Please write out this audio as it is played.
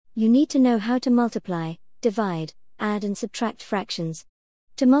You need to know how to multiply, divide, add and subtract fractions.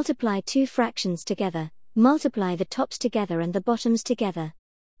 To multiply two fractions together, multiply the tops together and the bottoms together.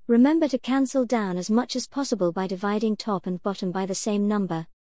 Remember to cancel down as much as possible by dividing top and bottom by the same number.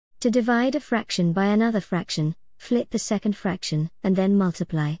 To divide a fraction by another fraction, flip the second fraction, and then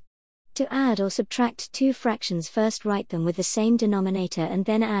multiply. To add or subtract two fractions, first write them with the same denominator and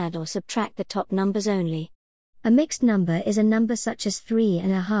then add or subtract the top numbers only. A mixed number is a number such as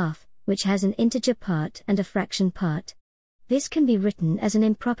 3.5, which has an integer part and a fraction part. This can be written as an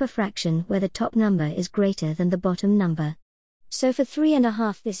improper fraction where the top number is greater than the bottom number. So for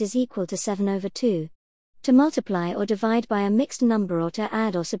 3.5 this is equal to 7/2. To multiply or divide by a mixed number or to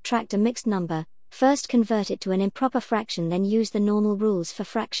add or subtract a mixed number, first convert it to an improper fraction, then use the normal rules for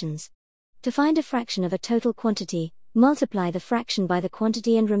fractions. To find a fraction of a total quantity, multiply the fraction by the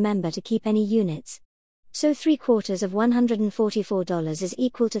quantity and remember to keep any units. So 3/4 of $144 is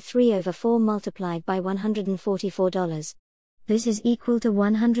equal to 3/4 multiplied by $144. This is equal to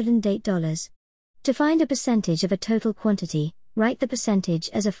 $108. To find a percentage of a total quantity, write the percentage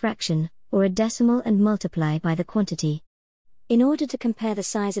as a fraction, or a decimal and multiply by the quantity. In order to compare the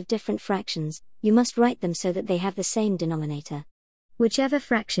size of different fractions, you must write them so that they have the same denominator. Whichever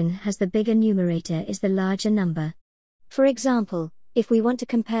fraction has the bigger numerator is the larger number. For example, if we want to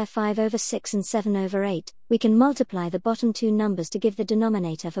compare 5/6 and 7/8, we can multiply the bottom two numbers to give the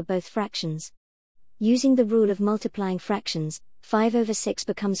denominator for both fractions. Using the rule of multiplying fractions, 5/6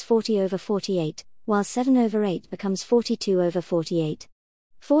 becomes 40/48, while 7/8 becomes 42/48.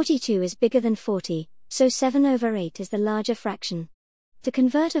 42 is bigger than 40, so 7/8 is the larger fraction. To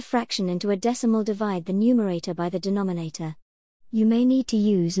convert a fraction into a decimal, divide the numerator by the denominator. You may need to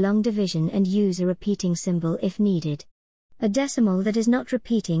use long division and use a repeating symbol if needed. A decimal that is not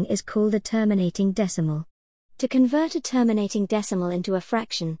repeating is called a terminating decimal. To convert a terminating decimal into a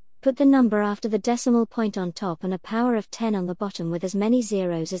fraction, put the number after the decimal point on top and a power of 10 on the bottom with as many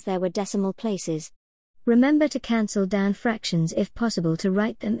zeros as there were decimal places. Remember to cancel down fractions if possible to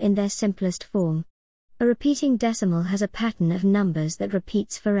write them in their simplest form. A repeating decimal has a pattern of numbers that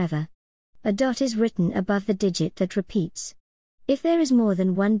repeats forever. A dot is written above the digit that repeats. If there is more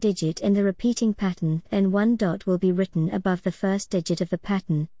than one digit in the repeating pattern, then one dot will be written above the first digit of the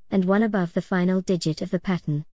pattern, and one above the final digit of the pattern.